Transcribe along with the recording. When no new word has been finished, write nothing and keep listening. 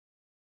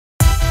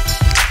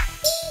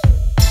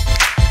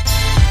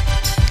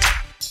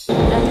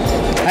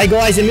Hey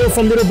guys, Emil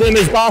from Little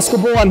Boomers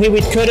Basketball. I'm here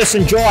with Curtis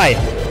and Jai.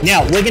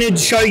 Now, we're going to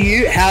show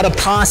you how to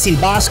pass in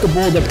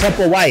basketball the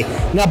proper way.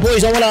 Now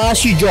boys, I want to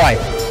ask you, Jai,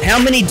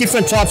 how many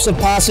different types of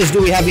passes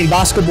do we have in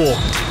basketball?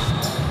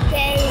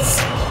 There's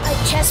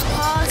a chest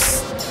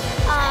pass,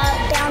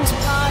 bounce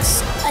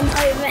pass, an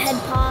overhead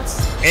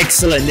pass.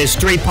 Excellent. There's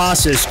 3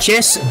 passes: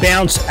 chest,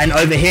 bounce, and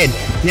overhead.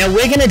 Now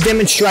we're going to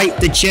demonstrate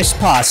the chest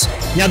pass.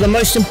 Now the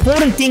most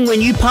important thing when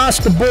you pass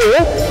the ball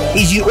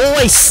is you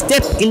always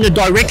step in the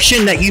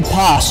direction that you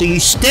pass. So you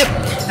step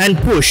and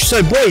push.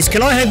 So boys,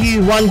 can I have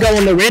you one go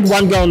on the red,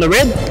 one go on the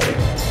red?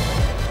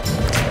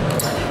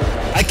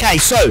 Okay,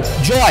 so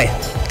Jai,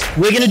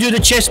 we're going to do the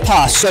chest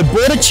pass. So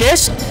border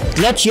chest,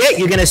 not yet.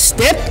 You're going to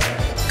step.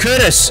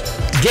 Curtis,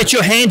 get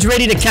your hands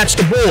ready to catch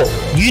the ball.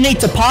 You need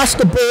to pass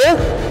the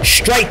ball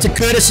straight to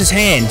Curtis's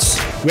hands.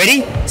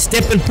 Ready?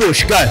 Step and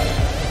push. Go.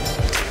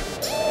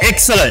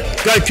 Excellent.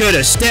 Go,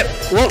 Curtis. Step.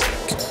 Whoa.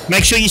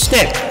 Make sure you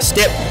step.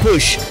 Step,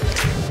 push.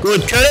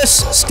 Good,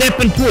 Curtis. Step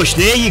and push.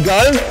 There you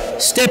go.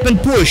 Step and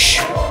push.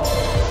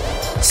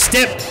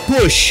 Step,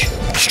 push.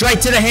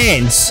 Straight to the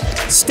hands.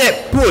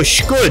 Step,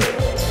 push. Good.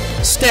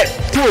 Step,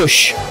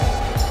 push.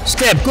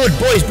 Step. Good.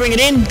 Boys, bring it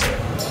in.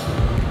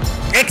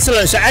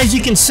 Excellent. So as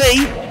you can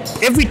see,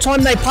 every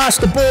time they pass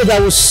the ball, they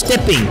were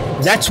stepping.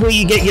 That's where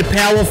you get your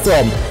power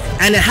from.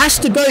 And it has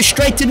to go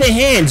straight to their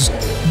hands.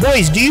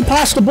 Boys, do you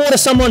pass the ball to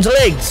someone's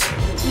legs?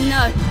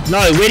 No.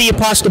 No. Where do you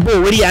pass the ball?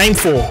 Where do you aim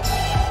for?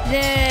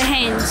 The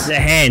hands. The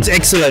hands.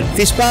 Excellent.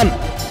 Fist bump.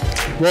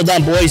 Well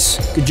done, boys.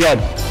 Good job.